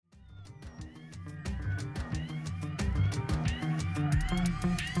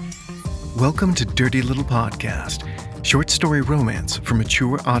Welcome to Dirty Little Podcast, short story romance for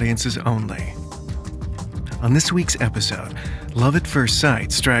mature audiences only. On this week's episode, love at first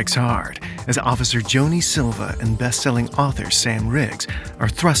sight strikes hard as Officer Joni Silva and best-selling author Sam Riggs are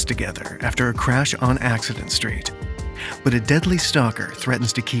thrust together after a crash on Accident Street. But a deadly stalker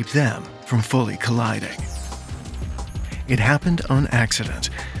threatens to keep them from fully colliding. It Happened on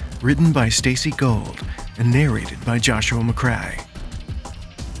Accident, written by Stacey Gold and narrated by Joshua McCrae.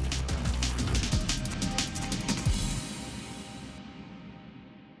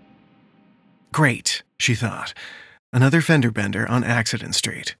 Great, she thought. Another fender bender on Accident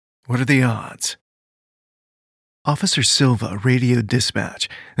Street. What are the odds? Officer Silva radioed dispatch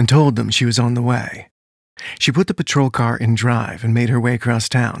and told them she was on the way. She put the patrol car in drive and made her way across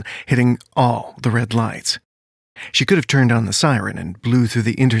town, hitting all the red lights. She could have turned on the siren and blew through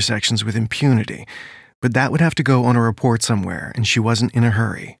the intersections with impunity, but that would have to go on a report somewhere, and she wasn't in a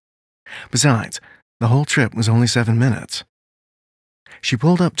hurry. Besides, the whole trip was only 7 minutes. She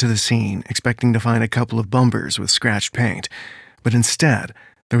pulled up to the scene, expecting to find a couple of bumpers with scratched paint, but instead,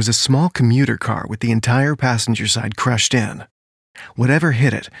 there was a small commuter car with the entire passenger side crushed in. Whatever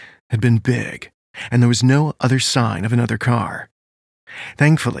hit it had been big, and there was no other sign of another car.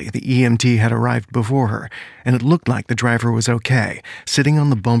 Thankfully, the EMT had arrived before her, and it looked like the driver was okay, sitting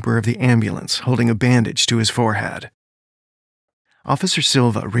on the bumper of the ambulance, holding a bandage to his forehead. Officer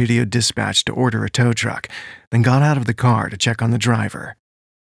Silva radioed dispatch to order a tow truck, then got out of the car to check on the driver.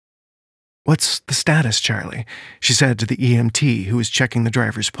 "What's the status, Charlie?" she said to the EMT who was checking the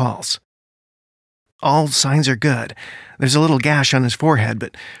driver's pulse. "All signs are good. There's a little gash on his forehead,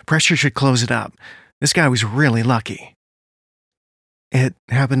 but pressure should close it up. This guy was really lucky." "It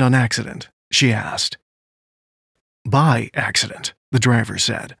happened on accident?" she asked. "By accident," the driver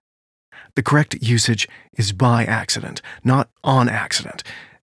said. The correct usage is by accident, not on accident.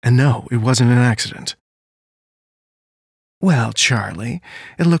 And no, it wasn't an accident. "Well, Charlie,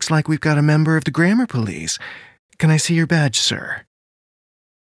 it looks like we've got a member of the grammar police. Can I see your badge, sir?"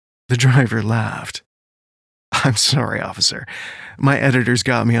 The driver laughed. "I'm sorry, officer. My editors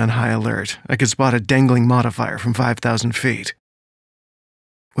got me on high alert. I could spot a dangling modifier from 5,000 feet.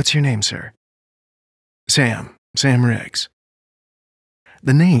 "What's your name, sir?" Sam Riggs."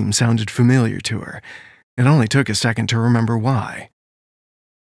 The name sounded familiar to her. It only took a second to remember why.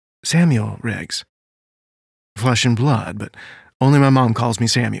 "Samuel Riggs." "Flesh and blood, but only my mom calls me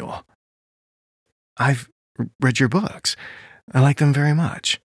Samuel." "I've read your books. I like them very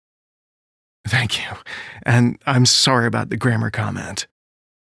much." "Thank you, and I'm sorry about the grammar comment."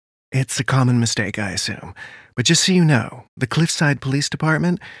 "It's a common mistake, I assume. But just so you know, the Cliffside Police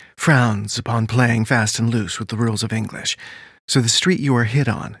Department frowns upon playing fast and loose with the rules of English. So the street you are hit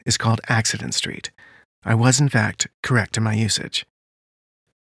on is called Accident Street. I was, in fact, correct in my usage."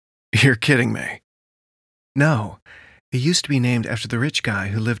 "You're kidding me." "No. It used to be named after the rich guy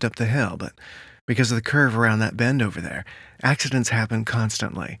who lived up the hill, but because of the curve around that bend over there, accidents happen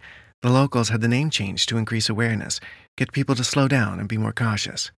constantly. The locals had the name changed to increase awareness, get people to slow down and be more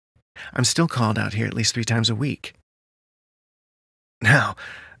cautious. I'm still called out here at least 3 times a week." "Now,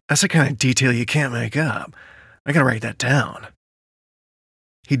 that's the kind of detail you can't make up. I gotta write that down."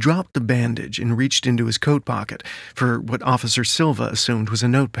 He dropped the bandage and reached into his coat pocket for what Officer Silva assumed was a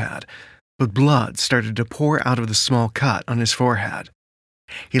notepad, but blood started to pour out of the small cut on his forehead.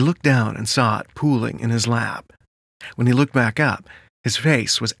 He looked down and saw it pooling in his lap. When he looked back up, his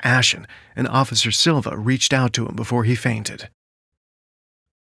face was ashen, and Officer Silva reached out to him before he fainted.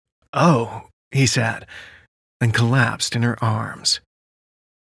 "Oh," he said, then collapsed in her arms.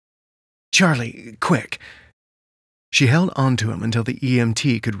 "Charlie, quick." She held onto him until the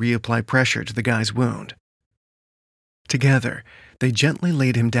EMT could reapply pressure to the guy's wound. Together, they gently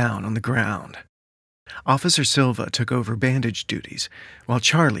laid him down on the ground. Officer Silva took over bandage duties, while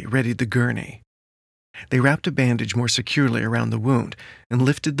Charlie readied the gurney. They wrapped a bandage more securely around the wound and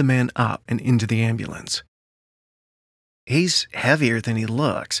lifted the man up and into the ambulance. "He's heavier than he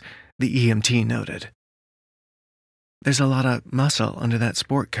looks," the EMT noted. "There's a lot of muscle under that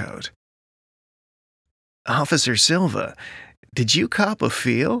sport coat." "Officer Silva, did you cop a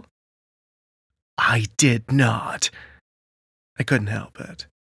feel?" "I did not." "I couldn't help it."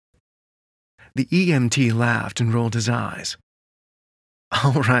 The EMT laughed and rolled his eyes.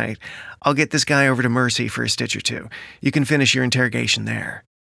 "All right, I'll get this guy over to Mercy for a stitch or 2. You can finish your interrogation there."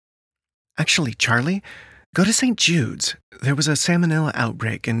 "Actually, Charlie, go to St. Jude's. There was a salmonella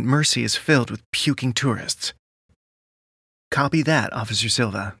outbreak and Mercy is filled with puking tourists." "Copy that, Officer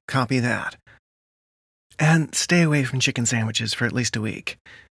Silva. Copy that." "And stay away from chicken sandwiches for at least a week."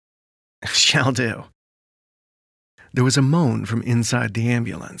 "Shall do." There was a moan from inside the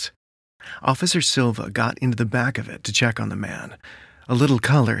ambulance. Officer Silva got into the back of it to check on the man. A little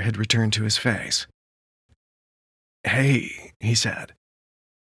color had returned to his face. "Hey," he said.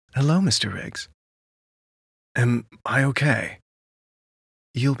 "Hello, Mr. Riggs." "Am I okay?"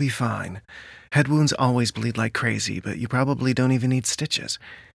 "You'll be fine. Head wounds always bleed like crazy, but you probably don't even need stitches.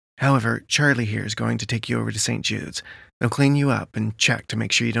 However, Charlie here is going to take you over to St. Jude's. They'll clean you up and check to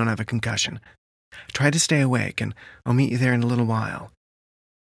make sure you don't have a concussion. Try to stay awake, and I'll meet you there in a little while."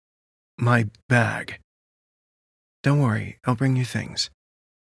 "My bag." "Don't worry, I'll bring you things."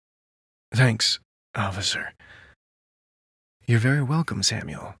 "Thanks, officer." "You're very welcome,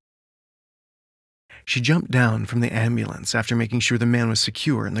 Samuel." She jumped down from the ambulance after making sure the man was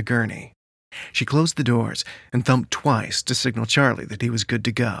secure in the gurney. She closed the doors and thumped twice to signal Charlie that he was good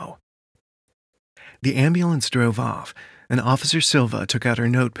to go. The ambulance drove off, and Officer Silva took out her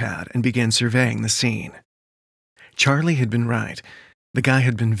notepad and began surveying the scene. Charlie had been right. The guy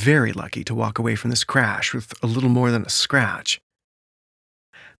had been very lucky to walk away from this crash with a little more than a scratch.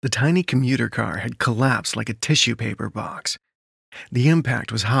 The tiny commuter car had collapsed like a tissue paper box. The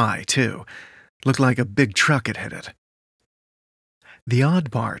impact was high, too. Looked like a big truck had hit it. The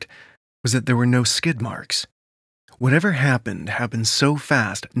odd part was that there were no skid marks. Whatever happened so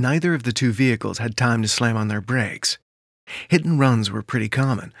fast, neither of the two vehicles had time to slam on their brakes. Hit and runs were pretty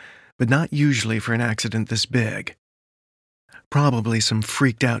common, but not usually for an accident this big. Probably some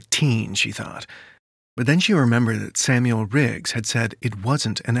freaked-out teen, she thought. But then she remembered that Samuel Riggs had said it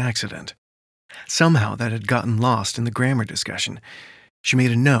wasn't an accident. Somehow that had gotten lost in the grammar discussion. She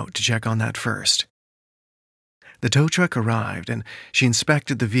made a note to check on that first. The tow truck arrived, and she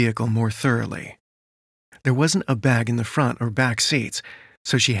inspected the vehicle more thoroughly. There wasn't a bag in the front or back seats,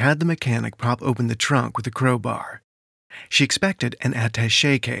 so she had the mechanic prop open the trunk with a crowbar. She expected an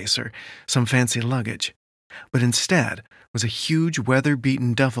attaché case or some fancy luggage, but instead was a huge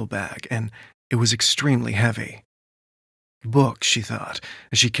weather-beaten duffel bag, and it was extremely heavy. Books, she thought,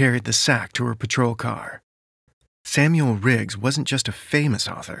 as she carried the sack to her patrol car. Samuel Riggs wasn't just a famous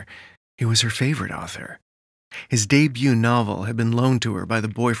author, he was her favorite author. His debut novel had been loaned to her by the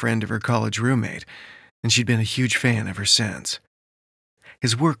boyfriend of her college roommate, and she'd been a huge fan ever since.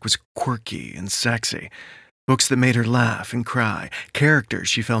 His work was quirky and sexy, books that made her laugh and cry, characters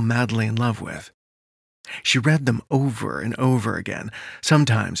she fell madly in love with. She read them over and over again,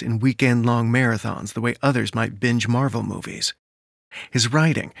 sometimes in weekend-long marathons the way others might binge Marvel movies. His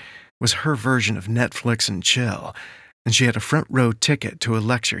writing was her version of Netflix and chill, and she had a front-row ticket to a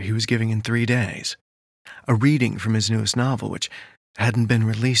lecture he was giving in 3 days. A reading from his newest novel, which hadn't been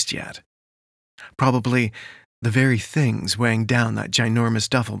released yet. Probably the very things weighing down that ginormous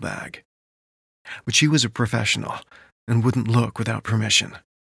duffel bag. But she was a professional, and wouldn't look without permission.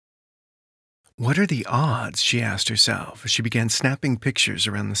 What are the odds, she asked herself as she began snapping pictures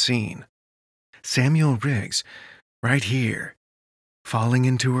around the scene. Samuel Riggs, right here, falling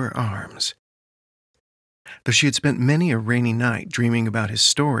into her arms. Though she had spent many a rainy night dreaming about his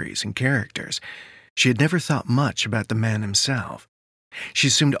stories and characters, she had never thought much about the man himself. She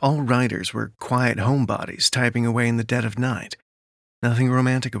assumed all writers were quiet homebodies typing away in the dead of night. Nothing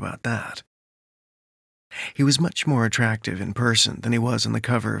romantic about that. He was much more attractive in person than he was on the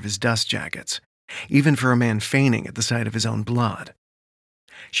cover of his dust jackets, even for a man fainting at the sight of his own blood.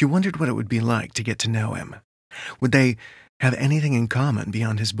 She wondered what it would be like to get to know him. Would they have anything in common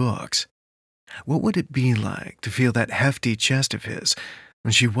beyond his books? What would it be like to feel that hefty chest of his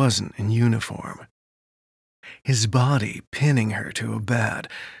when she wasn't in uniform? His body pinning her to a bed,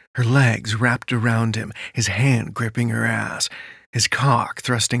 her legs wrapped around him, his hand gripping her ass, his cock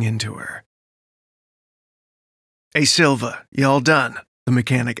thrusting into her. "Hey, Silva, you all done?" the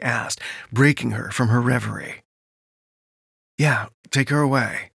mechanic asked, breaking her from her reverie. "Yeah, take her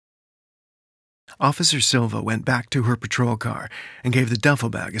away." Officer Silva went back to her patrol car and gave the duffel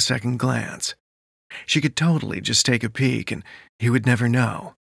bag a second glance. She could totally just take a peek and he would never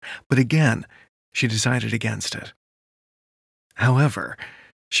know. But again, she decided against it. However,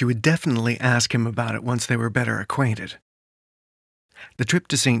 she would definitely ask him about it once they were better acquainted. The trip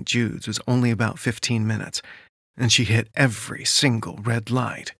to St. Jude's was only about 15 minutes, and she hit every single red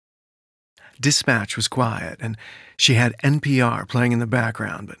light. Dispatch was quiet, and she had NPR playing in the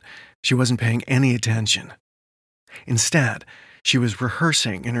background, but she wasn't paying any attention. Instead, she was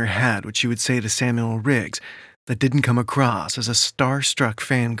rehearsing in her head what she would say to Samuel Riggs that didn't come across as a starstruck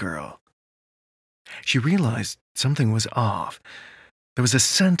fangirl. She realized something was off. There was a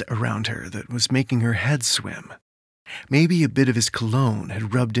scent around her that was making her head swim. Maybe a bit of his cologne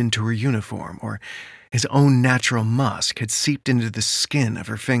had rubbed into her uniform, or his own natural musk had seeped into the skin of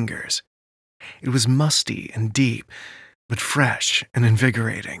her fingers. It was musty and deep, but fresh and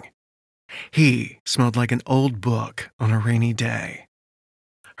invigorating. He smelled like an old book on a rainy day.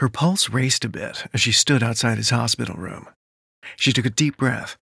 Her pulse raced a bit as she stood outside his hospital room. She took a deep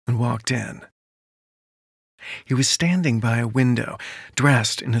breath and walked in. He was standing by a window,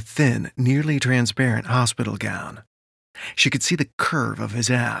 dressed in a thin, nearly transparent hospital gown. She could see the curve of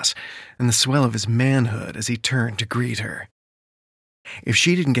his ass and the swell of his manhood as he turned to greet her. If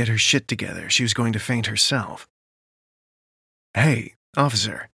she didn't get her shit together, she was going to faint herself. "Hey,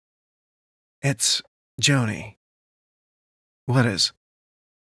 officer. It's Joni." "What is?"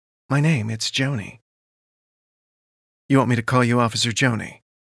 "My name, it's Joni." "You want me to call you Officer Joni?"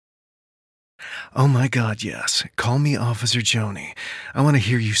 "Oh my God, yes. Call me Officer Joni. I want to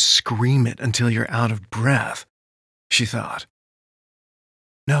hear you scream it until you're out of breath," she thought.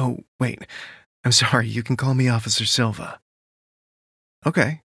 "No, wait. I'm sorry, you can call me Officer Silva."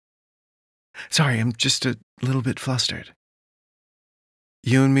 "Okay. Sorry, I'm just a little bit flustered."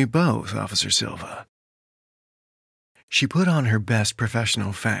 "You and me both, Officer Silva." She put on her best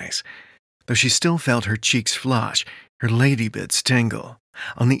professional face, though she still felt her cheeks flush, her lady bits tingle.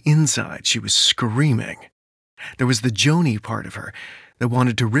 On the inside, she was screaming. There was the Joni part of her that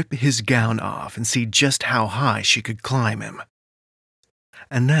wanted to rip his gown off and see just how high she could climb him.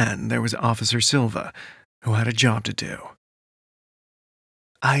 And then there was Officer Silva, who had a job to do.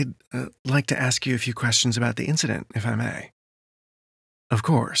 "I'd like to ask you a few questions about the incident, if I may." "Of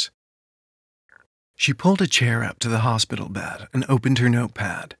course." She pulled a chair up to the hospital bed and opened her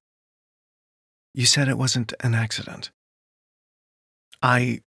notepad. "You said it wasn't an accident."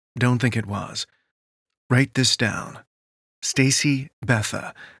 "I don't think it was. Write this down. Stacy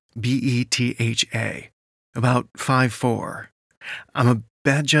Betha, Betha, about 5'4". I'm a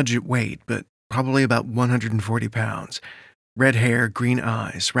bad judge at weight, but probably about 140 pounds. Red hair, green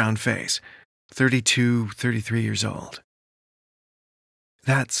eyes, round face. 32, 33 years old."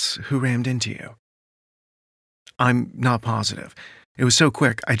 "That's who rammed into you?" "I'm not positive. It was so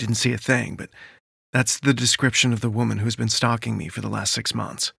quick I didn't see a thing, but that's the description of the woman who's been stalking me for the last 6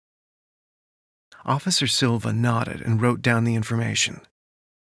 months." Officer Silva nodded and wrote down the information.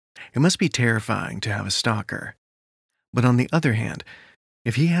 It must be terrifying to have a stalker. But on the other hand,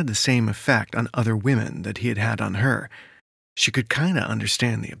 if he had the same effect on other women that he had had on her, she could kinda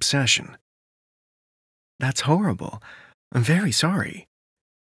understand the obsession. "That's horrible. I'm very sorry.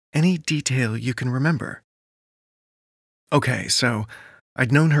 Any detail you can remember?" "Okay, so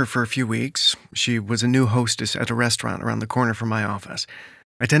I'd known her for a few weeks. She was a new hostess at a restaurant around the corner from my office.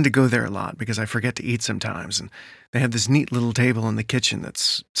 I tend to go there a lot because I forget to eat sometimes, and they have this neat little table in the kitchen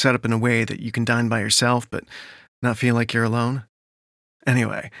that's set up in a way that you can dine by yourself but not feel like you're alone.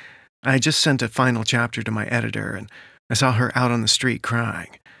 Anyway, I just sent a final chapter to my editor, and I saw her out on the street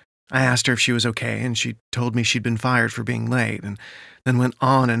crying. I asked her if she was okay, and she told me she'd been fired for being late, and then went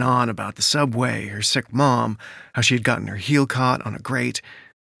on and on about the subway, her sick mom, how she had gotten her heel caught on a grate.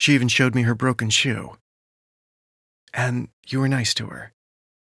 She even showed me her broken shoe." "And you were nice to her?"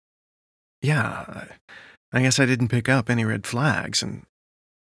 "Yeah, I guess I didn't pick up any red flags, and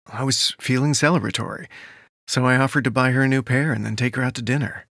I was feeling celebratory, so I offered to buy her a new pair and then take her out to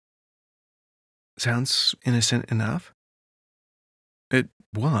dinner." "Sounds innocent enough." "It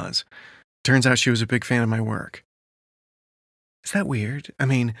was. Turns out she was a big fan of my work." "Is that weird? I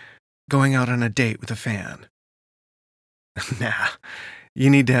mean, going out on a date with a fan." "Nah, you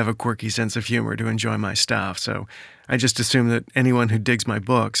need to have a quirky sense of humor to enjoy my stuff, so I just assume that anyone who digs my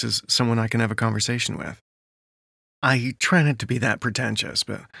books is someone I can have a conversation with. I try not to be that pretentious,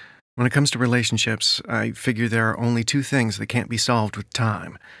 but when it comes to relationships, I figure there are only two things that can't be solved with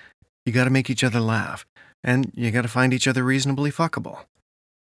time. You gotta make each other laugh, and you gotta find each other reasonably fuckable."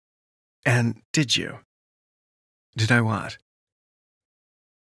 "And did you?" "Did I what?"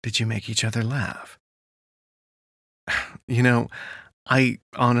 "Did you make each other laugh?" You know, I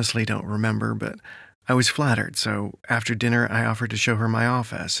honestly don't remember, but I was flattered, so after dinner I offered to show her my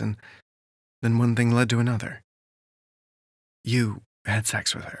office, and then one thing led to another." "You had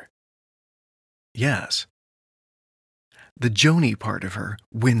sex with her?" "Yes." The Joni part of her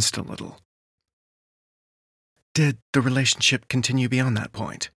winced a little. "Did the relationship continue beyond that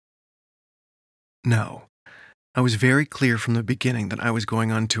point?" "No. I was very clear from the beginning that I was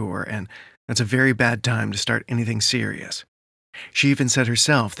going on tour, and that's a very bad time to start anything serious. She even said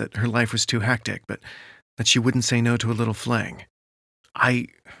herself that her life was too hectic, but that she wouldn't say no to a little fling. I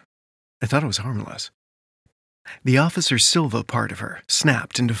thought it was harmless." The Officer Silva part of her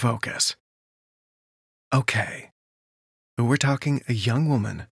snapped into focus. "Okay, but we're talking a young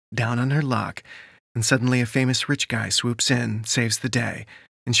woman, down on her luck, and suddenly a famous rich guy swoops in, saves the day,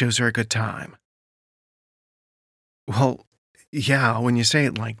 and shows her a good time." "Well, yeah, when you say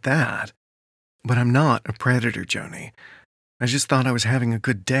it like that." But I'm not a predator, Joni. I just thought I was having a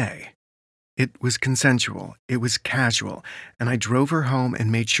good day. It was consensual, it was casual, and I drove her home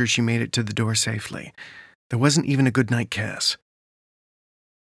and made sure she made it to the door safely. There wasn't even a goodnight kiss.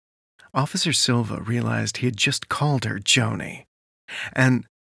 Officer Silva realized he had just called her Joni, and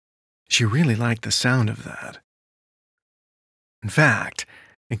she really liked the sound of that. In fact,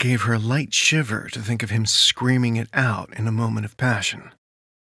 it gave her a light shiver to think of him screaming it out in a moment of passion.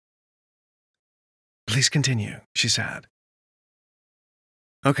 "Please continue," she said.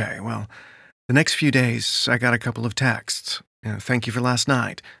 "Okay, well, the next few days I got a couple of texts. Thank you for last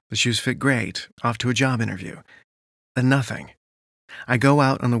night. The shoes fit great. Off to a job interview." Then nothing. I go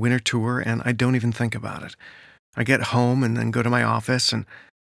out on the winter tour and I don't even think about it. I get home and then go to my office, and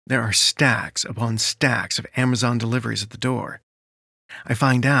there are stacks upon stacks of Amazon deliveries at the door. I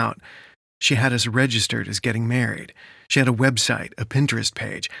find out she had us registered as getting married. She had a website, a Pinterest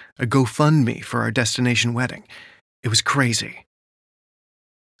page, a GoFundMe for our destination wedding. It was crazy.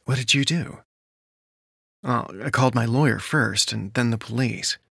 What did you do? Well, I called my lawyer first and then the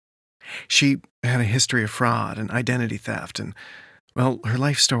police. She had a history of fraud and identity theft, and, well, her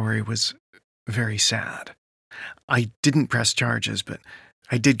life story was very sad. I didn't press charges, but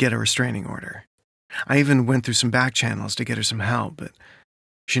I did get a restraining order. I even went through some back channels to get her some help, but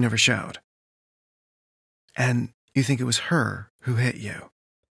she never showed. And you think it was her who hit you?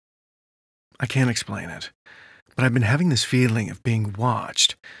 I can't explain it, but I've been having this feeling of being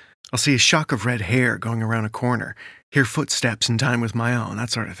watched. I'll see a shock of red hair going around a corner, hear footsteps in time with my own,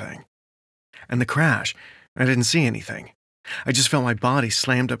 that sort of thing. And the crash, I didn't see anything. I just felt my body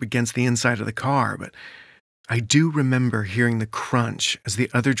slammed up against the inside of the car, but I do remember hearing the crunch as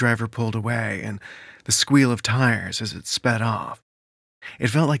the other driver pulled away and the squeal of tires as it sped off. It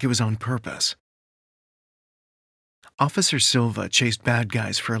felt like it was on purpose. Officer Silva chased bad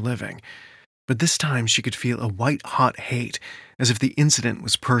guys for a living, but this time she could feel a white-hot hate as if the incident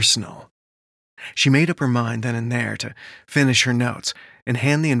was personal. She made up her mind then and there to finish her notes and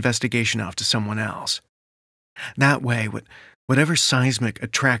hand the investigation off to someone else. That way, whatever seismic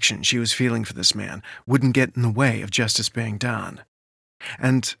attraction she was feeling for this man wouldn't get in the way of justice being done.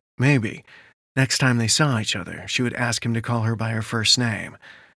 And maybe, next time they saw each other, she would ask him to call her by her first name.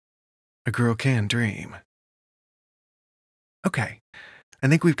 A girl can dream. Okay, I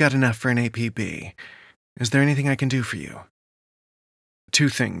think we've got enough for an APB. Is there anything I can do for you? Two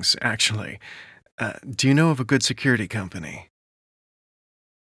things, actually. Do you know of a good security company?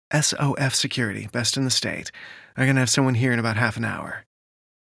 SOF Security, best in the state. I'm going to have someone here in about half an hour.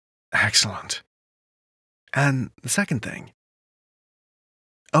 Excellent. And the second thing.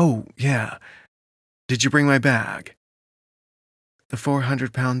 Oh, yeah. Did you bring my bag? The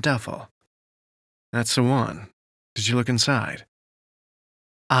 400-pound duffel. That's the one. Did you look inside?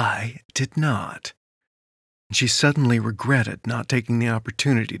 I did not. She suddenly regretted not taking the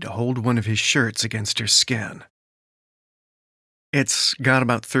opportunity to hold one of his shirts against her skin. It's got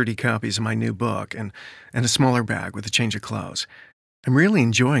about 30 copies of my new book and a smaller bag with a change of clothes. I'm really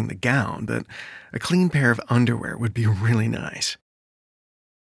enjoying the gown, but a clean pair of underwear would be really nice.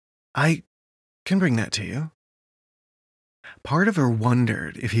 I can bring that to you. Part of her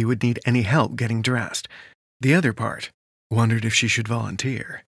wondered if he would need any help getting dressed. The other part wondered if she should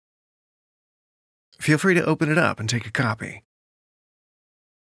volunteer. Feel free to open it up and take a copy.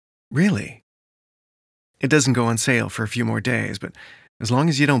 Really? It doesn't go on sale for a few more days, but as long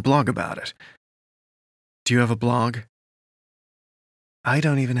as you don't blog about it. Do you have a blog? I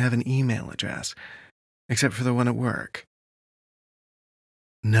don't even have an email address, except for the one at work.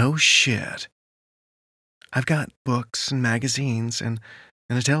 No shit. I've got books and magazines and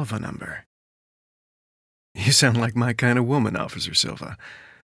a telephone number. You sound like my kind of woman, Officer Silva.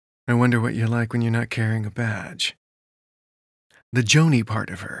 I wonder what you're like when you're not carrying a badge. The Joni part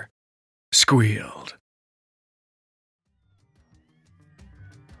of her squealed.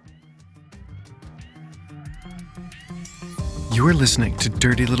 You're listening to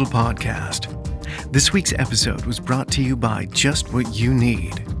Dirty Little Podcast. This week's episode was brought to you by Just What You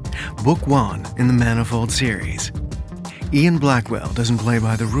Need, Book 1 in the Manifold series. Ian Blackwell doesn't play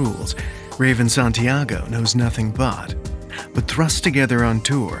by the rules. Raven Santiago knows nothing but thrust together on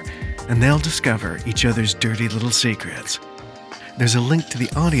tour, and they'll discover each other's dirty little secrets. There's a link to the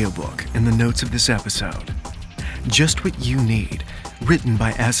audiobook in the notes of this episode. Just What You Need, written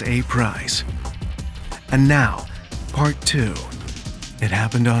by S.A. Price. And now, Part 2. It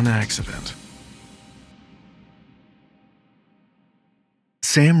happened on accident.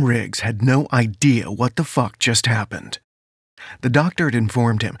 Sam Riggs had no idea what the fuck just happened. The doctor had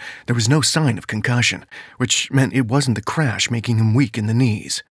informed him there was no sign of concussion, which meant it wasn't the crash making him weak in the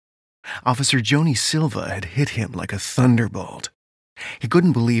knees. Officer Joni Silva had hit him like a thunderbolt. He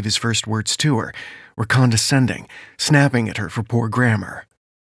couldn't believe his first words to her were condescending, snapping at her for poor grammar.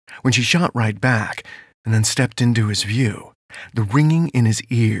 When she shot right back and then stepped into his view, the ringing in his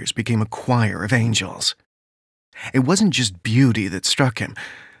ears became a choir of angels. It wasn't just beauty that struck him,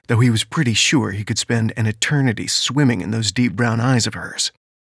 though he was pretty sure he could spend an eternity swimming in those deep brown eyes of hers.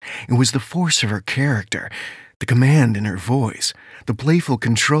 It was the force of her character, the command in her voice, the playful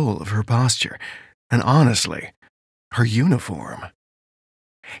control of her posture, and honestly, her uniform.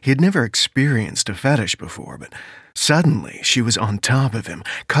 He had never experienced a fetish before, but suddenly she was on top of him,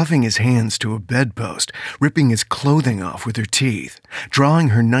 cuffing his hands to a bedpost, ripping his clothing off with her teeth, drawing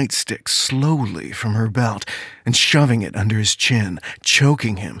her nightstick slowly from her belt and shoving it under his chin,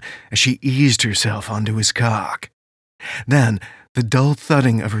 choking him as she eased herself onto his cock. Then, the dull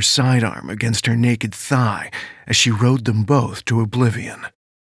thudding of her sidearm against her naked thigh as she rode them both to oblivion.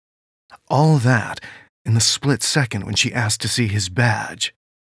 All that in the split second when she asked to see his badge.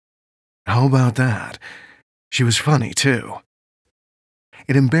 How about that? She was funny, too.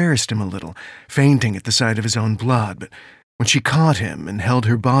 It embarrassed him a little, fainting at the sight of his own blood, but when she caught him and held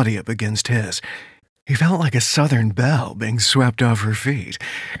her body up against his, he felt like a southern belle being swept off her feet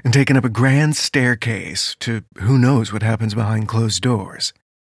and taken up a grand staircase to who knows what happens behind closed doors.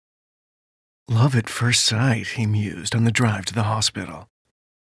 Love at first sight, he mused on the drive to the hospital.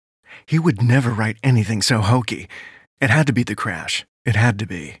 He would never write anything so hokey. It had to be the crash. It had to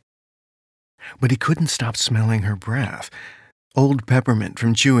be. But he couldn't stop smelling her breath. Old peppermint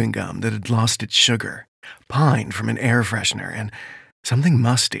from chewing gum that had lost its sugar, pine from an air freshener, and something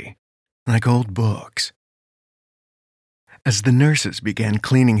musty, like old books. As the nurses began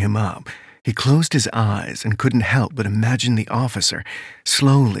cleaning him up, he closed his eyes and couldn't help but imagine the officer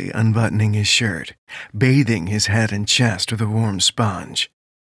slowly unbuttoning his shirt, bathing his head and chest with a warm sponge.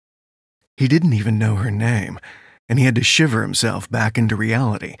 He didn't even know her name, and he had to shiver himself back into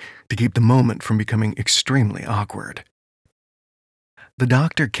reality to keep the moment from becoming extremely awkward. The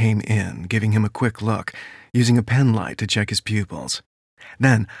doctor came in, giving him a quick look, using a pen light to check his pupils,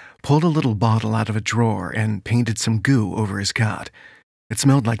 then pulled a little bottle out of a drawer and painted some goo over his cut. It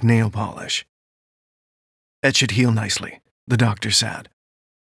smelled like nail polish. "That should heal nicely," the doctor said.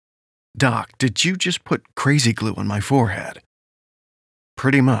 "Doc, did you just put crazy glue on my forehead?"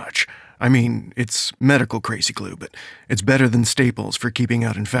 "Pretty much. I mean, it's medical crazy glue, but it's better than staples for keeping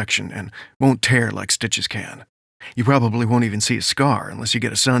out infection and won't tear like stitches can. You probably won't even see a scar unless you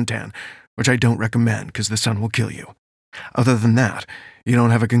get a suntan, which I don't recommend because the sun will kill you. Other than that, you don't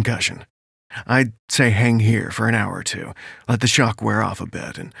have a concussion. I'd say hang here for an hour or two, let the shock wear off a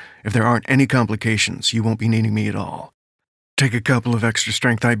bit, and if there aren't any complications, you won't be needing me at all. Take a couple of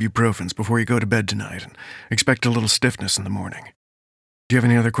extra-strength ibuprofens before you go to bed tonight and expect a little stiffness in the morning. Do you have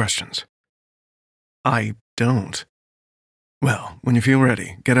any other questions?" "I don't." "Well, when you feel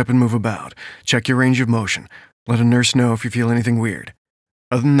ready, get up and move about. Check your range of motion. Let a nurse know if you feel anything weird.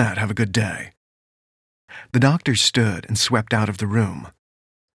 Other than that, have a good day." The doctor stood and swept out of the room.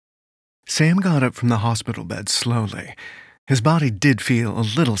 Sam got up from the hospital bed slowly. His body did feel a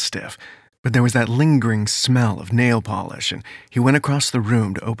little stiff, but there was that lingering smell of nail polish, and he went across the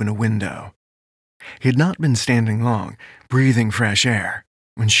room to open a window. He had not been standing long, breathing fresh air,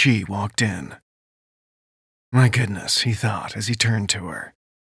 when she walked in. My goodness, he thought as he turned to her.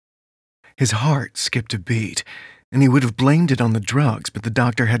 His heart skipped a beat, and he would have blamed it on the drugs, but the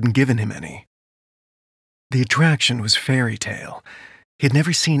doctor hadn't given him any. The attraction was fairy tale. He had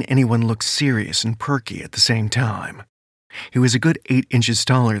never seen anyone look serious and perky at the same time. He was a good 8 inches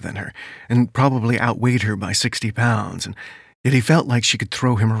taller than her, and probably outweighed her by 60 pounds, and yet he felt like she could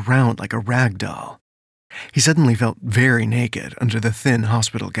throw him around like a rag doll. He suddenly felt very naked under the thin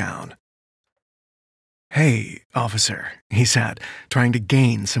hospital gown. "Hey, officer," he said, trying to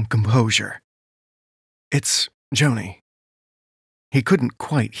gain some composure. "It's Joni." He couldn't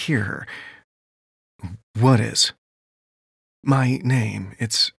quite hear her. "What is?" "My name,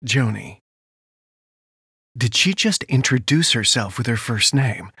 it's Joni." Did she just introduce herself with her first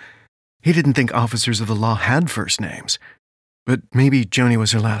name? He didn't think officers of the law had first names, but maybe Joni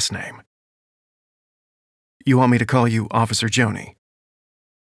was her last name. "You want me to call you Officer Joni?"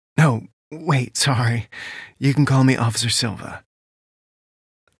 "No, wait, sorry. You can call me Officer Silva."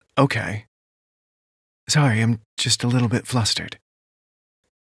 "Okay." "Sorry, I'm just a little bit flustered."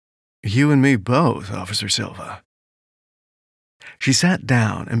 "You and me both, Officer Silva." She sat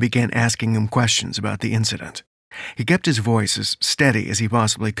down and began asking him questions about the incident. He kept his voice as steady as he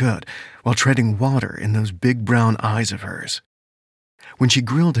possibly could, while treading water in those big brown eyes of hers. When she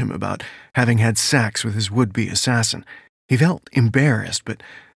grilled him about having had sex with his would-be assassin, he felt embarrassed, but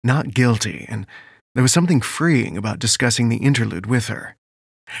not guilty, and there was something freeing about discussing the interlude with her,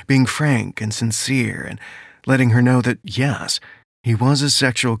 being frank and sincere and letting her know that, yes, he was a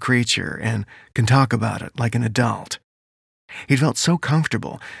sexual creature and can talk about it like an adult. He'd felt so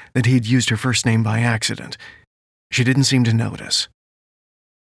comfortable that he'd used her first name by accident. She didn't seem to notice.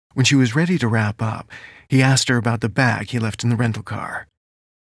 When she was ready to wrap up, he asked her about the bag he left in the rental car.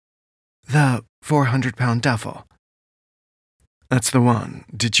 "The 400-pound duffel." "That's the one.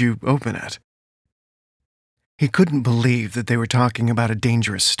 Did you open it?" He couldn't believe that they were talking about a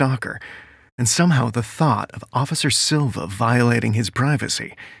dangerous stalker, and somehow the thought of Officer Silva violating his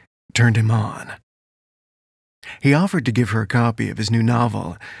privacy turned him on. He offered to give her a copy of his new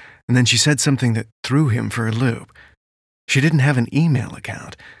novel, and then she said something that threw him for a loop. She didn't have an email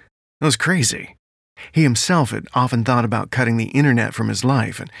account. That was crazy. He himself had often thought about cutting the internet from his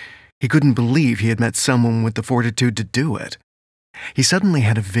life, and he couldn't believe he had met someone with the fortitude to do it. He suddenly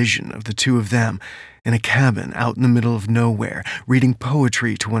had a vision of the two of them in a cabin out in the middle of nowhere, reading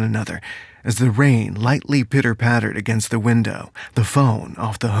poetry to one another as the rain lightly pitter-pattered against the window, the phone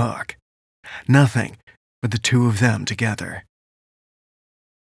off the hook. Nothing but the two of them together.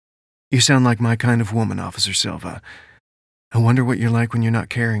 "You sound like my kind of woman, Officer Silva. I wonder what you're like when you're not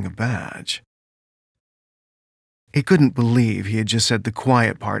carrying a badge." He couldn't believe he had just said the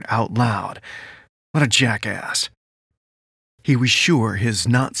quiet part out loud. What a jackass. He was sure his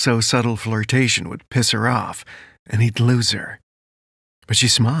not-so-subtle flirtation would piss her off, and he'd lose her. But she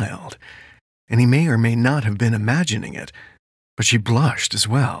smiled, and he may or may not have been imagining it, but she blushed as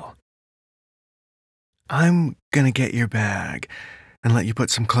well. "I'm gonna get your bag and let you put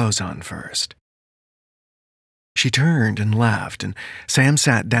some clothes on first." She turned and left, and Sam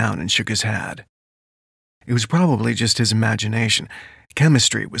sat down and shook his head. It was probably just his imagination.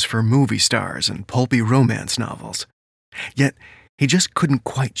 Chemistry was for movie stars and pulpy romance novels. Yet, he just couldn't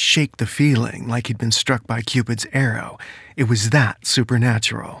quite shake the feeling like he'd been struck by Cupid's arrow. It was that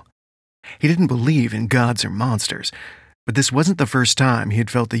supernatural. He didn't believe in gods or monsters, but this wasn't the first time he had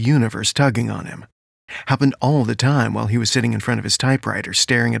felt the universe tugging on him. Happened all the time while he was sitting in front of his typewriter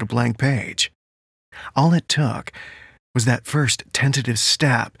staring at a blank page. All it took was that first tentative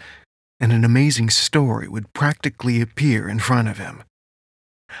step, and an amazing story would practically appear in front of him.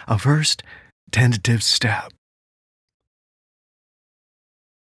 A first tentative step.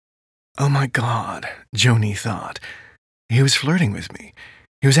 "Oh my God," Joni thought. "He was flirting with me.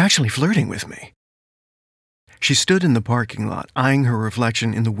 He was actually flirting with me." She stood in the parking lot, eyeing her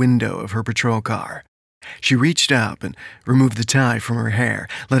reflection in the window of her patrol car. She reached up and removed the tie from her hair,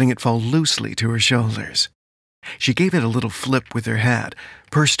 letting it fall loosely to her shoulders. She gave it a little flip with her head,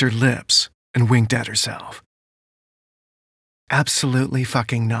 pursed her lips, and winked at herself. "Absolutely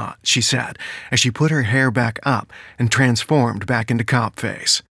fucking not," she said, as she put her hair back up and transformed back into cop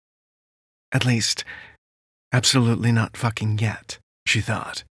face. At least, absolutely not fucking yet, she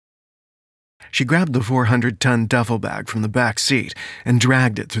thought. She grabbed the 400-ton duffel bag from the back seat and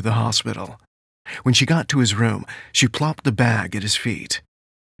dragged it through the hospital. When she got to his room, she plopped the bag at his feet.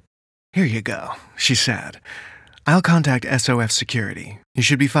 "Here you go," she said. "I'll contact SOF security. You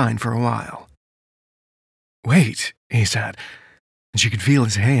should be fine for a while." "Wait," he said, and she could feel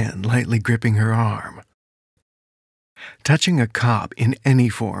his hand lightly gripping her arm. Touching a cop in any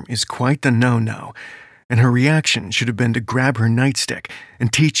form is quite the no-no, and her reaction should have been to grab her nightstick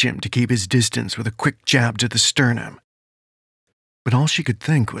and teach him to keep his distance with a quick jab to the sternum. But all she could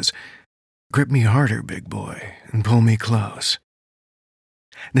think was, "Grip me harder, big boy, and pull me close."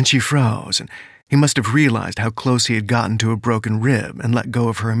 Then she froze, and he must have realized how close he had gotten to a broken rib and let go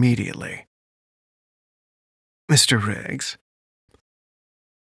of her immediately. "Mr. Riggs?"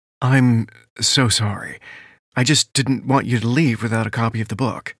 "I'm so sorry. I just didn't want you to leave without a copy of the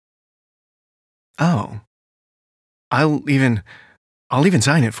book." "Oh. I'll even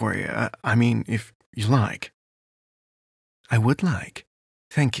sign it for you. I mean, if you like." "I would like.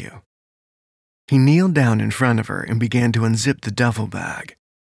 Thank you." He kneeled down in front of her and began to unzip the duffel bag.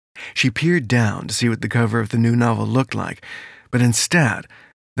 She peered down to see what the cover of the new novel looked like, but instead,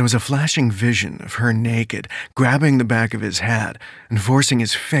 there was a flashing vision of her naked, grabbing the back of his head and forcing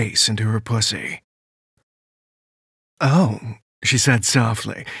his face into her pussy. "Oh," she said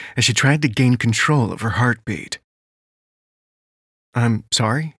softly, as she tried to gain control of her heartbeat. "I'm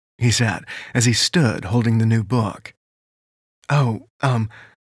sorry," he said, as he stood holding the new book. "Oh,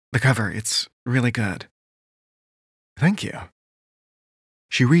 the cover, it's really good." "Thank you."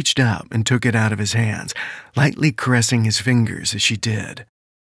 She reached up and took it out of his hands, lightly caressing his fingers as she did.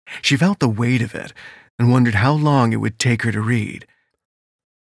 She felt the weight of it and wondered how long it would take her to read.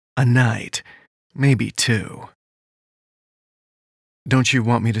 A night, maybe two. Don't you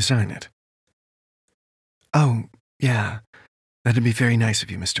want me to sign it? Oh, yeah. That'd be very nice of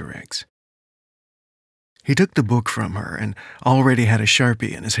you, Mr. Riggs. He took the book from her and already had a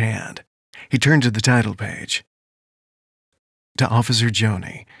Sharpie in his hand. He turned to the title page. To Officer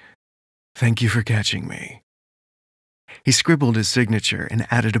Joni, thank you for catching me. He scribbled his signature and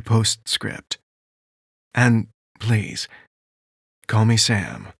added a postscript. And, please, call me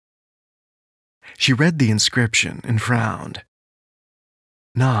Sam. She read the inscription and frowned.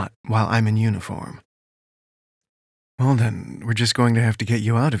 Not while I'm in uniform. Well then, we're just going to have to get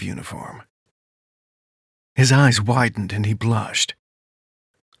you out of uniform. His eyes widened and he blushed.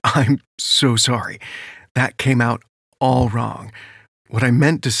 I'm so sorry. That came out all wrong. What I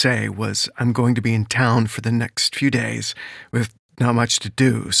meant to say was I'm going to be in town for the next few days with not much to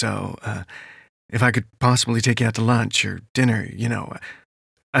do, so if I could possibly take you out to lunch or dinner,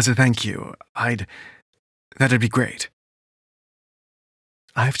 as a thank you, that'd be great.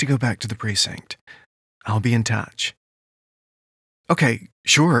 I have to go back to the precinct. I'll be in touch. Okay,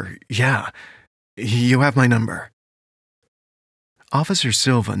 sure, yeah. You have my number. Officer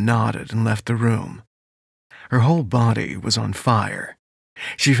Silva nodded and left the room. Her whole body was on fire.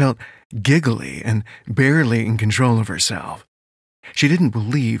 She felt giggly and barely in control of herself. She didn't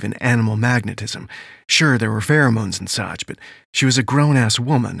believe in animal magnetism. Sure, there were pheromones and such, but she was a grown-ass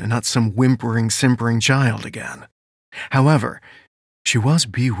woman and not some whimpering, simpering child again. However, she was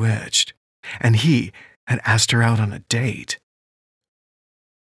bewitched, and he had asked her out on a date.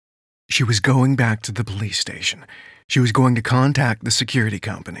 She was going back to the police station. She was going to contact the security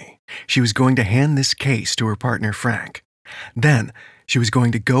company. She was going to hand this case to her partner, Frank. Then, she was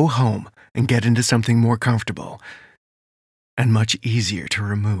going to go home and get into something more comfortable and much easier to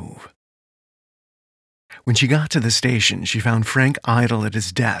remove. When she got to the station, she found Frank idle at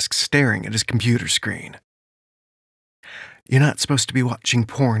his desk, staring at his computer screen. You're not supposed to be watching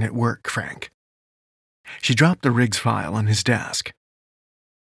porn at work, Frank. She dropped the Riggs file on his desk.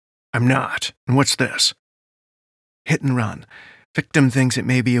 I'm not. And what's this? Hit and run. Victim thinks it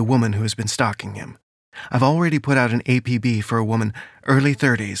may be a woman who has been stalking him. I've already put out an APB for a woman, early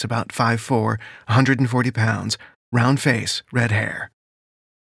 30s, about 5'4", 140 pounds, round face, red hair.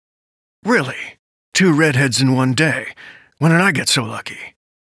 Really? 2 redheads in one day? When did I get so lucky?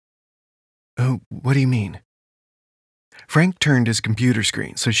 Oh, what do you mean? Frank turned his computer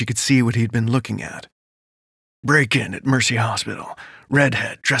screen so she could see what he'd been looking at. Break-in at Mercy Hospital.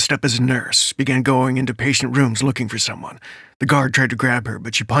 Redhead, dressed up as a nurse, began going into patient rooms looking for someone. The guard tried to grab her,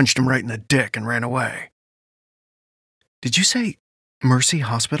 but she punched him right in the dick and ran away. Did you say Mercy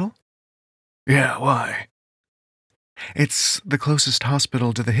Hospital? Yeah, why? It's the closest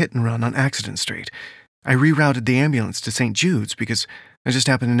hospital to the hit and run on Accident Street. I rerouted the ambulance to St. Jude's because I just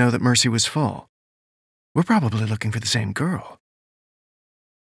happened to know that Mercy was full. We're probably looking for the same girl.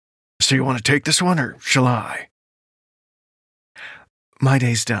 So you want to take this one, or shall I? My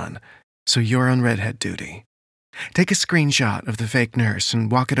day's done, so you're on redhead duty. Take a screenshot of the fake nurse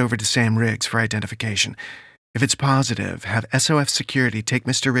and walk it over to Sam Riggs for identification. If it's positive, have SOF Security take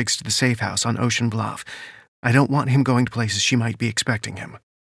Mr. Riggs to the safe house on Ocean Bluff. I don't want him going to places she might be expecting him.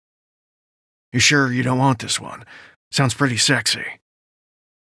 You sure you don't want this one? Sounds pretty sexy.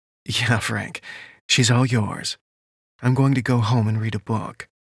 Yeah, Frank. She's all yours. I'm going to go home and read a book.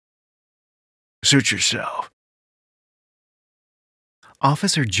 Suit yourself.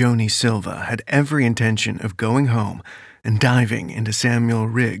 Officer Joni Silva had every intention of going home and diving into Samuel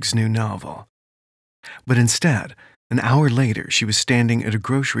Riggs' new novel. But instead, an hour later, she was standing at a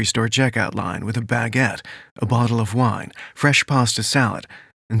grocery store checkout line with a baguette, a bottle of wine, fresh pasta salad,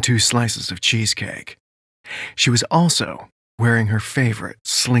 and 2 slices of cheesecake. She was also wearing her favorite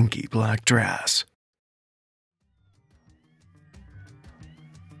slinky black dress.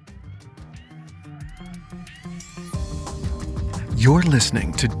 You're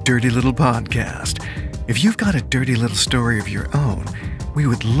listening to Dirty Little Podcast. If you've got a dirty little story of your own, we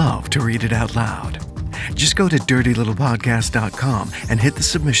would love to read it out loud. Just go to dirtylittlepodcast.com and hit the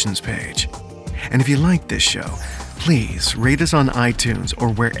submissions page. And if you like this show, please rate us on iTunes or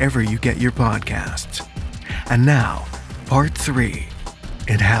wherever you get your podcasts. And now, Part 3.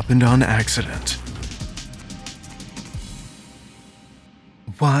 It happened on accident.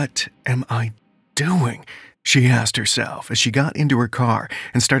 What am I doing? She asked herself as she got into her car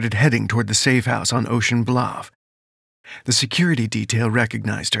and started heading toward the safe house on Ocean Bluff. The security detail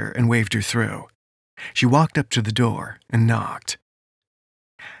recognized her and waved her through. She walked up to the door and knocked.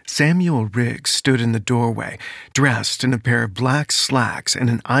 Samuel Riggs stood in the doorway, dressed in a pair of black slacks and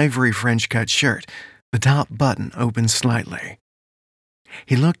an ivory French-cut shirt, the top button open slightly.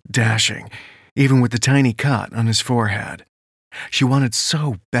 He looked dashing, even with the tiny cut on his forehead. She wanted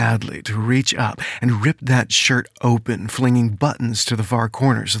so badly to reach up and rip that shirt open, flinging buttons to the far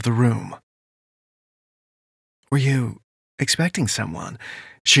corners of the room. "Were you expecting someone?"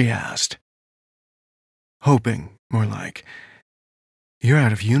 she asked. "Hoping, more like. You're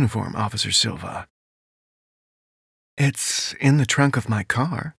out of uniform, Officer Silva." "It's in the trunk of my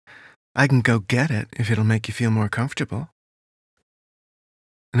car. I can go get it if it'll make you feel more comfortable."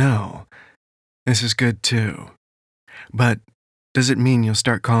 "No, this is good too. But does it mean you'll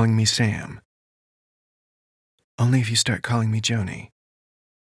start calling me Sam?" "Only if you start calling me Joni."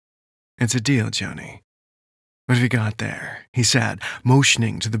 "It's a deal, Joni. What have you got there?" he said,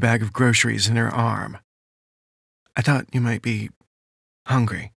 motioning to the bag of groceries in her arm. "I thought you might be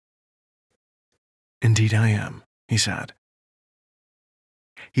hungry." "Indeed I am," he said.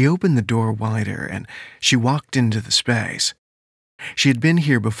 He opened the door wider, and she walked into the space. She had been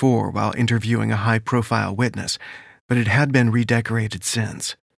here before while interviewing a high-profile witness, but it had been redecorated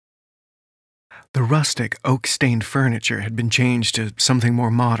since. The rustic, oak-stained furniture had been changed to something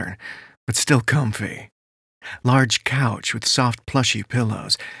more modern, but still comfy. Large couch with soft plushy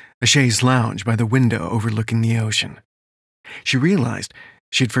pillows, a chaise lounge by the window overlooking the ocean. She realized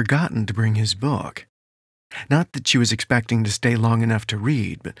she'd forgotten to bring his book. Not that she was expecting to stay long enough to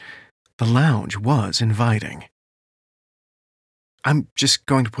read, but the lounge was inviting. "I'm just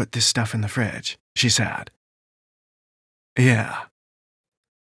going to put this stuff in the fridge," she said. "Yeah."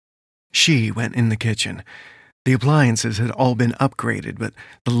 She went in the kitchen. The appliances had all been upgraded, but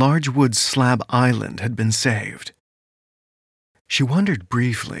the large wood slab island had been saved. She wondered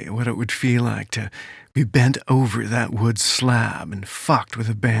briefly what it would feel like to be bent over that wood slab and fucked with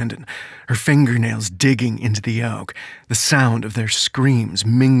abandon, her fingernails digging into the oak, the sound of their screams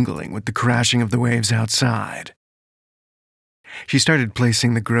mingling with the crashing of the waves outside. She started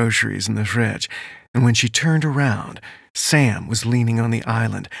placing the groceries in the fridge, and when she turned around, Sam was leaning on the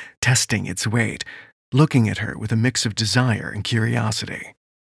island, testing its weight, looking at her with a mix of desire and curiosity.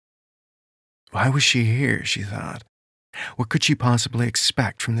 Why was she here, she thought? What could she possibly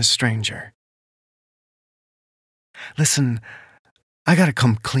expect from this stranger? "Listen, I gotta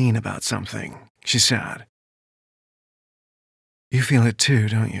come clean about something," she said. "You feel it too,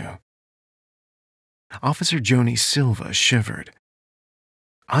 don't you?" Officer Joni Silva shivered.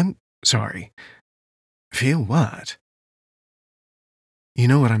 "I'm sorry. Feel what?" "You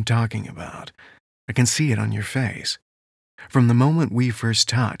know what I'm talking about. I can see it on your face. From the moment we first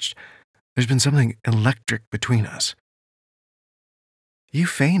touched, there's been something electric between us." "You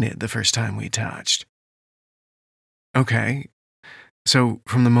fainted the first time we touched." "Okay, so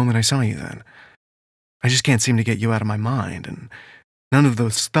from the moment I saw you then. I just can't seem to get you out of my mind, and none of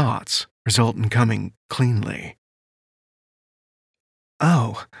those thoughts result in coming cleanly."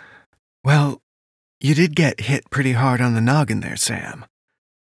 "Oh, well, you did get hit pretty hard on the noggin there, Sam."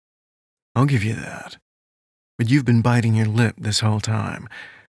 "I'll give you that. But you've been biting your lip this whole time,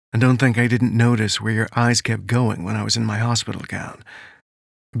 and don't think I didn't notice where your eyes kept going when I was in my hospital gown.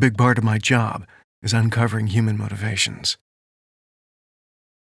 A big part of my job is uncovering human motivations."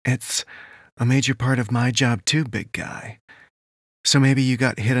 "It's a major part of my job too, big guy. So maybe you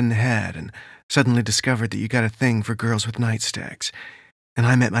got hit in the head and suddenly discovered that you got a thing for girls with nightsticks, and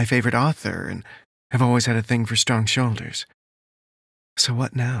I met my favorite author and have always had a thing for strong shoulders. So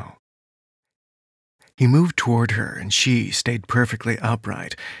what now?" He moved toward her, and she stayed perfectly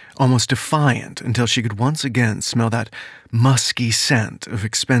upright, almost defiant until she could once again smell that musky scent of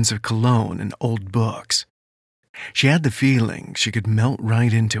expensive cologne and old books. She had the feeling she could melt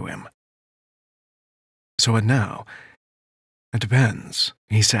right into him. "So what now?" "It depends,"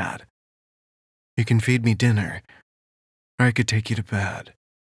 he said. "You can feed me dinner, or I could take you to bed."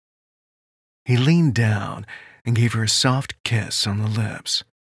 He leaned down and gave her a soft kiss on the lips.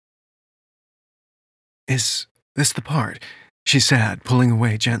 "Is this the part?" she said, pulling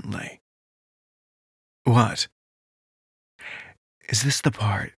away gently. "What?" "Is this the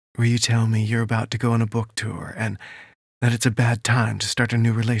part where you tell me you're about to go on a book tour and that it's a bad time to start a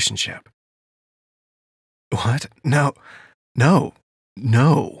new relationship?" "What? No, no,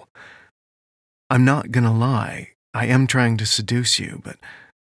 no. I'm not gonna lie. I am trying to seduce you, but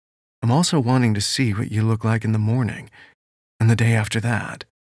I'm also wanting to see what you look like in the morning and the day after that.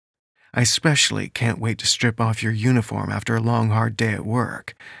 I especially can't wait to strip off your uniform after a long, hard day at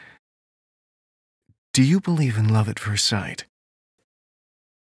work. Do you believe in love at first sight?"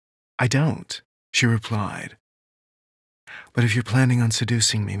 "I don't," she replied. "But if you're planning on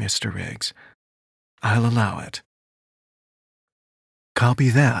seducing me, Mr. Riggs, I'll allow it." "Copy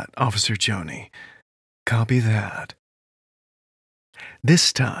that, Officer Joni. Copy that."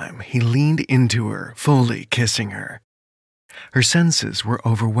 This time, he leaned into her, fully kissing her. Her senses were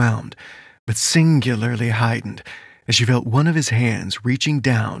overwhelmed, but singularly heightened as she felt one of his hands reaching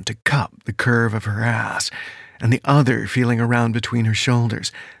down to cup the curve of her ass, and the other feeling around between her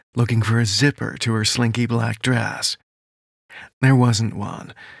shoulders, looking for a zipper to her slinky black dress. There wasn't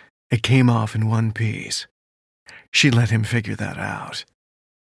one. It came off in one piece. She let him figure that out.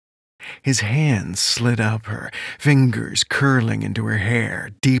 His hands slid up her, fingers curling into her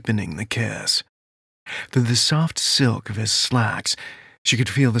hair, deepening the kiss. Through the soft silk of his slacks, she could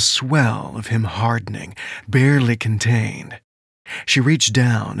feel the swell of him hardening, barely contained. She reached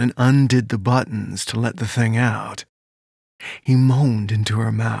down and undid the buttons to let the thing out. He moaned into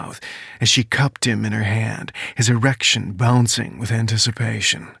her mouth as she cupped him in her hand, his erection bouncing with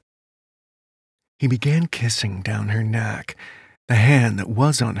anticipation. He began kissing down her neck, the hand that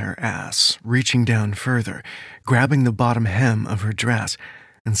was on her ass reaching down further, grabbing the bottom hem of her dress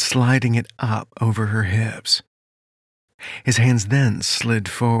and sliding it up over her hips. His hands then slid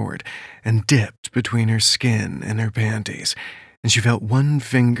forward and dipped between her skin and her panties, and she felt one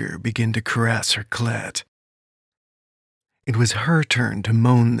finger begin to caress her clit. It was her turn to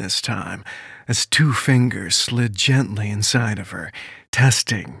moan this time, as two fingers slid gently inside of her,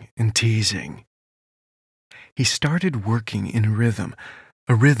 testing and teasing. He started working in rhythm,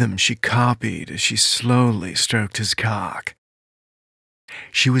 a rhythm she copied as she slowly stroked his cock.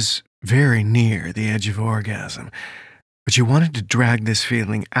 She was very near the edge of orgasm, but she wanted to drag this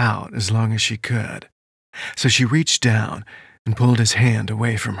feeling out as long as she could, so she reached down and pulled his hand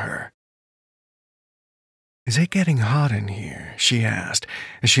away from her. "Is it getting hot in here?" she asked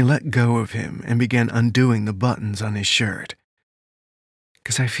as she let go of him and began undoing the buttons on his shirt.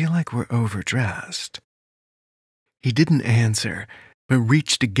 "'Cause I feel like we're overdressed." He didn't answer, but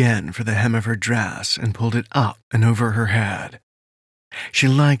reached again for the hem of her dress and pulled it up and over her head. She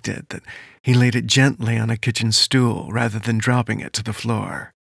liked it that he laid it gently on a kitchen stool rather than dropping it to the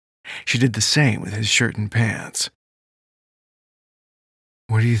floor. She did the same with his shirt and pants.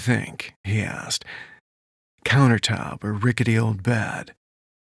 "What do you think?" he asked. "Countertop or rickety old bed?"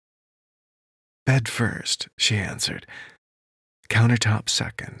 "Bed first," she answered. "Countertop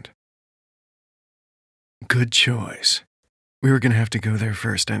second." "Good choice. We were going to have to go there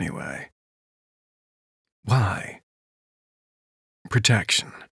first anyway." "Why?"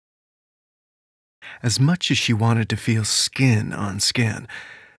 "Protection." As much as she wanted to feel skin on skin,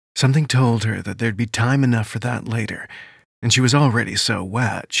 something told her that there'd be time enough for that later, and she was already so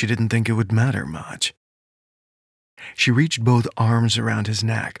wet she didn't think it would matter much. She reached both arms around his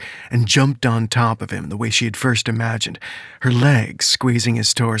neck and jumped on top of him the way she had first imagined, her legs squeezing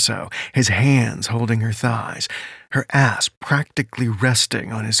his torso, his hands holding her thighs, her ass practically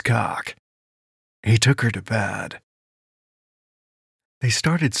resting on his cock. He took her to bed. They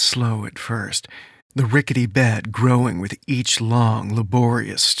started slow at first, the rickety bed growing with each long,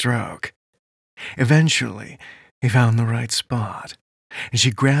 laborious stroke. Eventually, he found the right spot, and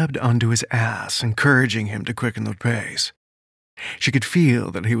she grabbed onto his ass, encouraging him to quicken the pace. She could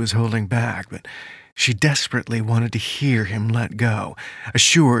feel that he was holding back, but she desperately wanted to hear him let go,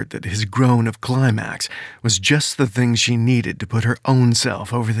 assured that his groan of climax was just the thing she needed to put her own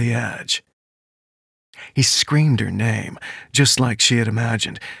self over the edge. He screamed her name, just like she had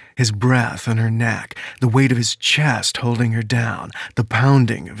imagined, his breath on her neck, the weight of his chest holding her down, the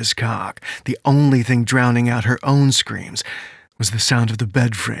pounding of his cock. The only thing drowning out her own screams was the sound of the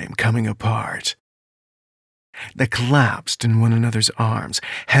bed frame coming apart. They collapsed in one another's arms,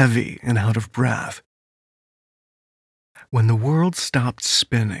 heavy and out of breath. When the world stopped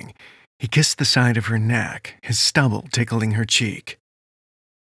spinning, he kissed the side of her neck, his stubble tickling her cheek.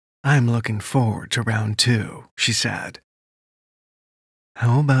 "I'm looking forward to round 2, she said.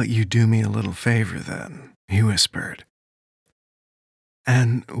 "How about you do me a little favor, then?" he whispered.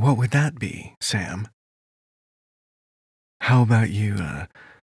 "And what would that be, Sam?" "How about you,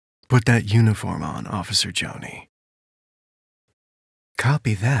 put that uniform on, Officer Joni?"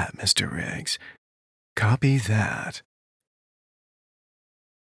 "Copy that, Mr. Riggs. Copy that."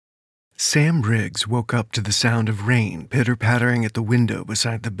 Sam Riggs woke up to the sound of rain pitter-pattering at the window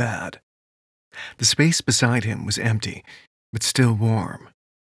beside the bed. The space beside him was empty, but still warm.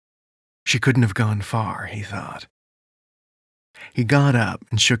 She couldn't have gone far, he thought. He got up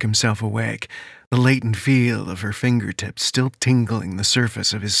and shook himself awake, the latent feel of her fingertips still tingling the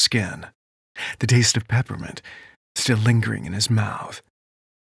surface of his skin, the taste of peppermint still lingering in his mouth.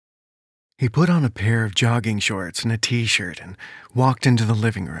 He put on a pair of jogging shorts and a t-shirt and walked into the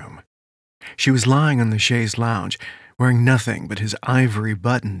living room. She was lying on the chaise lounge, wearing nothing but his ivory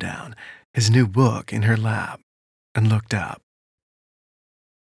button-down, his new book in her lap, and looked up.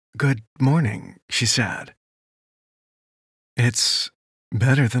 "Good morning," she said. It's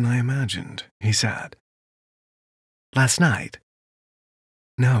better than I imagined, he said. Last night?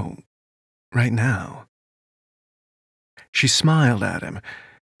 No, right now. She smiled at him,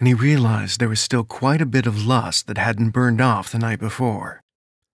 and he realized there was still quite a bit of lust that hadn't burned off the night before.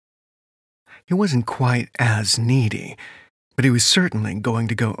 He wasn't quite as needy, but he was certainly going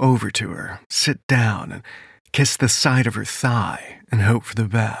to go over to her, sit down, and kiss the side of her thigh and hope for the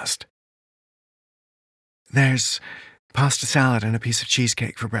best. There's pasta salad and a piece of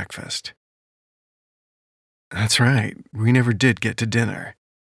cheesecake for breakfast. That's right, we never did get to dinner.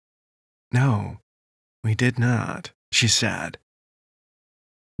 No, we did not, she said.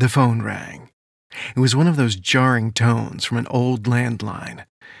 The phone rang. It was one of those jarring tones from an old landline.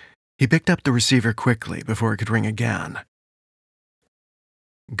 He picked up the receiver quickly before it could ring again.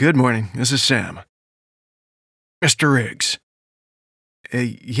 Good morning, this is Sam. Mr. Riggs.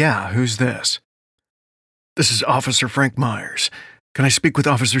 Yeah, who's this? This is Officer Frank Myers. Can I speak with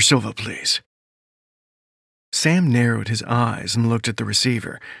Officer Silva, please? Sam narrowed his eyes and looked at the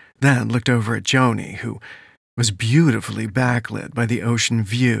receiver, then looked over at Joni, who was beautifully backlit by the ocean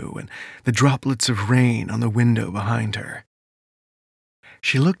view and the droplets of rain on the window behind her.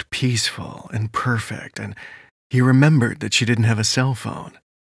 She looked peaceful and perfect, and he remembered that she didn't have a cell phone,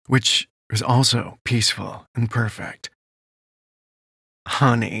 which was also peaceful and perfect.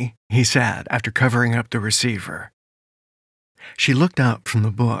 Honey, he said after covering up the receiver. She looked up from the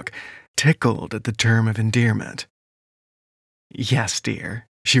book, tickled at the term of endearment. Yes, dear,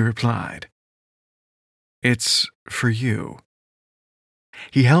 she replied. It's for you.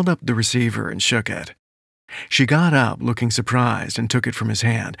 He held up the receiver and shook it. She got up, looking surprised, and took it from his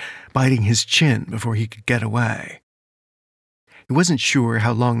hand, biting his chin before he could get away. He wasn't sure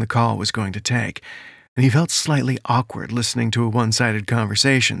how long the call was going to take, and he felt slightly awkward listening to a one-sided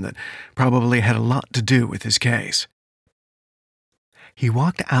conversation that probably had a lot to do with his case. He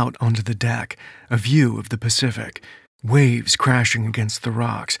walked out onto the deck, a view of the Pacific, waves crashing against the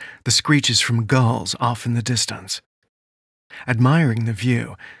rocks, the screeches from gulls off in the distance. Admiring the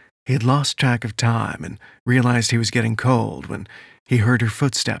view, he had lost track of time and realized he was getting cold when he heard her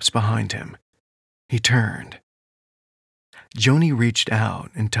footsteps behind him. He turned. Joni reached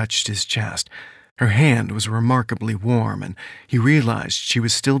out and touched his chest. Her hand was remarkably warm, and he realized she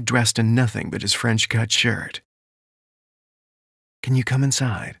was still dressed in nothing but his French-cut shirt. Can you come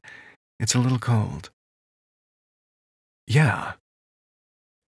inside? It's a little cold. Yeah.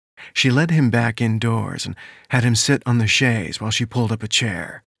 She led him back indoors and had him sit on the chaise while she pulled up a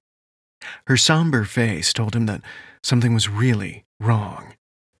chair. Her somber face told him that something was really wrong.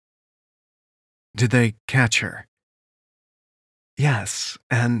 Did they catch her? Yes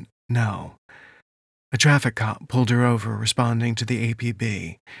and no. A traffic cop pulled her over responding to the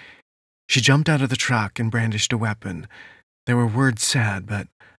APB. She jumped out of the truck and brandished a weapon. There were words said, but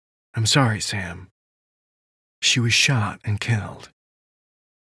I'm sorry, Sam. She was shot and killed.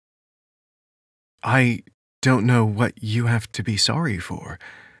 I don't know what you have to be sorry for.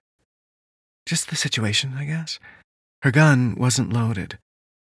 Just the situation, I guess. Her gun wasn't loaded.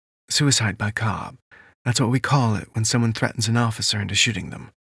 Suicide by cop. That's what we call it when someone threatens an officer into shooting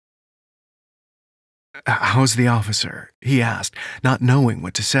them. How's the officer? He asked, not knowing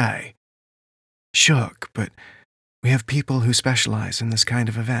what to say. Shook, but we have people who specialize in this kind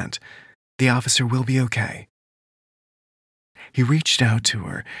of event. The officer will be okay. He reached out to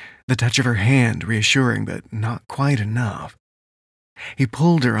her, the touch of her hand reassuring, but not quite enough. He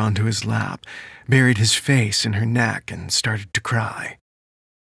pulled her onto his lap, buried his face in her neck, and started to cry.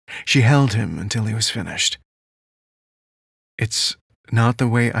 She held him until he was finished. It's not the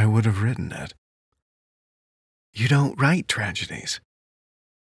way I would have written it. You don't write tragedies.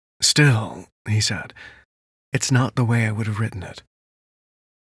 Still, he said, it's not the way I would have written it.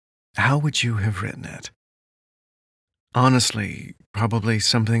 How would you have written it? Honestly, probably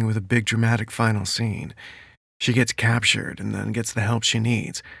something with a big dramatic final scene. She gets captured and then gets the help she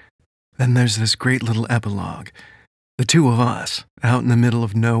needs. Then there's this great little epilogue. The two of us, out in the middle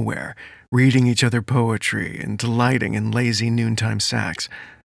of nowhere, reading each other poetry and delighting in lazy noontime sex.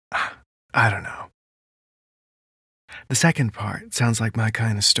 I don't know. The second part sounds like my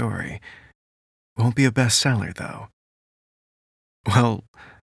kind of story. Won't be a bestseller, though. Well,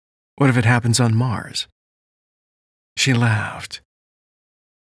 what if it happens on Mars? She laughed.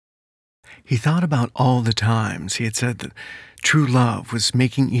 He thought about all the times he had said that true love was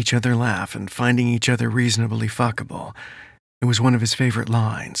making each other laugh and finding each other reasonably fuckable. It was one of his favorite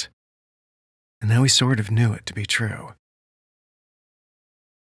lines. And now he sort of knew it to be true.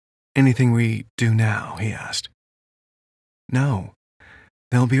 Anything we do now? He asked. No.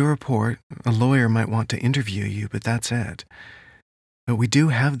 There'll be a report. A lawyer might want to interview you, but that's it. But we do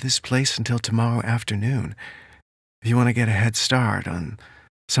have this place until tomorrow afternoon, if you want to get a head start on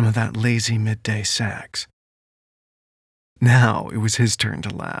some of that lazy midday sex." Now it was his turn to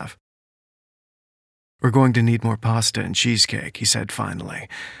laugh. "We're going to need more pasta and cheesecake," he said finally.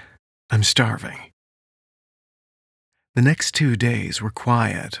 "I'm starving." The next 2 days were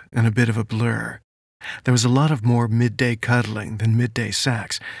quiet and a bit of a blur. There was a lot of more midday cuddling than midday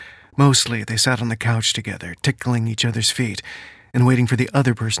sex. Mostly they sat on the couch together, tickling each other's feet, and waiting for the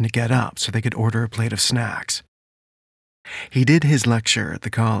other person to get up so they could order a plate of snacks. He did his lecture at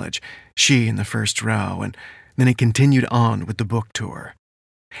the college, she in the first row, and then he continued on with the book tour.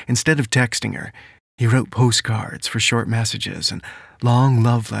 Instead of texting her, he wrote postcards for short messages and long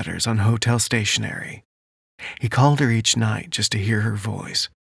love letters on hotel stationery. He called her each night just to hear her voice.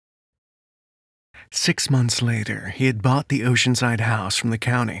 6 months later, he had bought the Oceanside house from the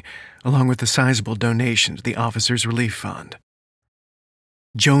county, along with a sizable donation to the Officers' Relief Fund.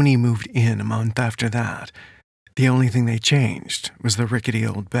 Joni moved in a month after that. The only thing they changed was the rickety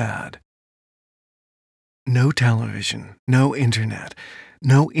old bed. No television, no internet,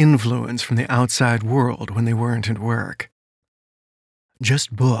 no influence from the outside world when they weren't at work.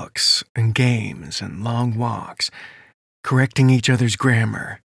 Just books and games and long walks, correcting each other's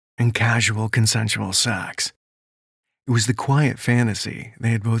grammar, and casual consensual sex. It was the quiet fantasy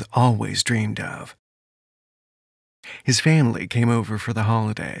they had both always dreamed of. His family came over for the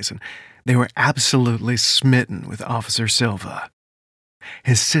holidays, and they were absolutely smitten with Officer Silva.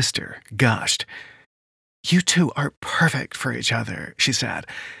 His sister gushed. "You two are perfect for each other," she said.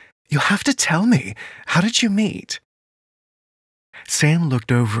 "You have to tell me, how did you meet?" Sam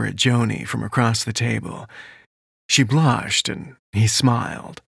looked over at Joni from across the table. She blushed, and he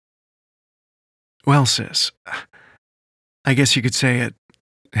smiled. "Well, sis, I guess you could say it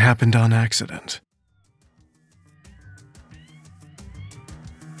happened on accident."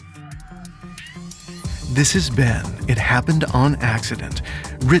 This has been It Happened on Accident,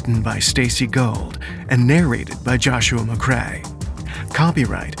 written by Stacey Gold and narrated by Joshua McCrae.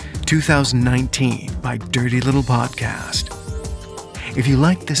 Copyright 2019 by Dirty Little Podcast. If you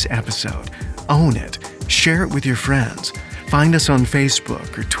liked this episode, own it, share it with your friends. Find us on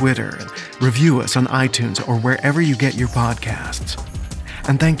Facebook or Twitter, and review us on iTunes or wherever you get your podcasts.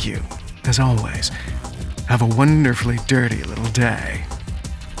 And thank you, as always. Have a wonderfully dirty little day.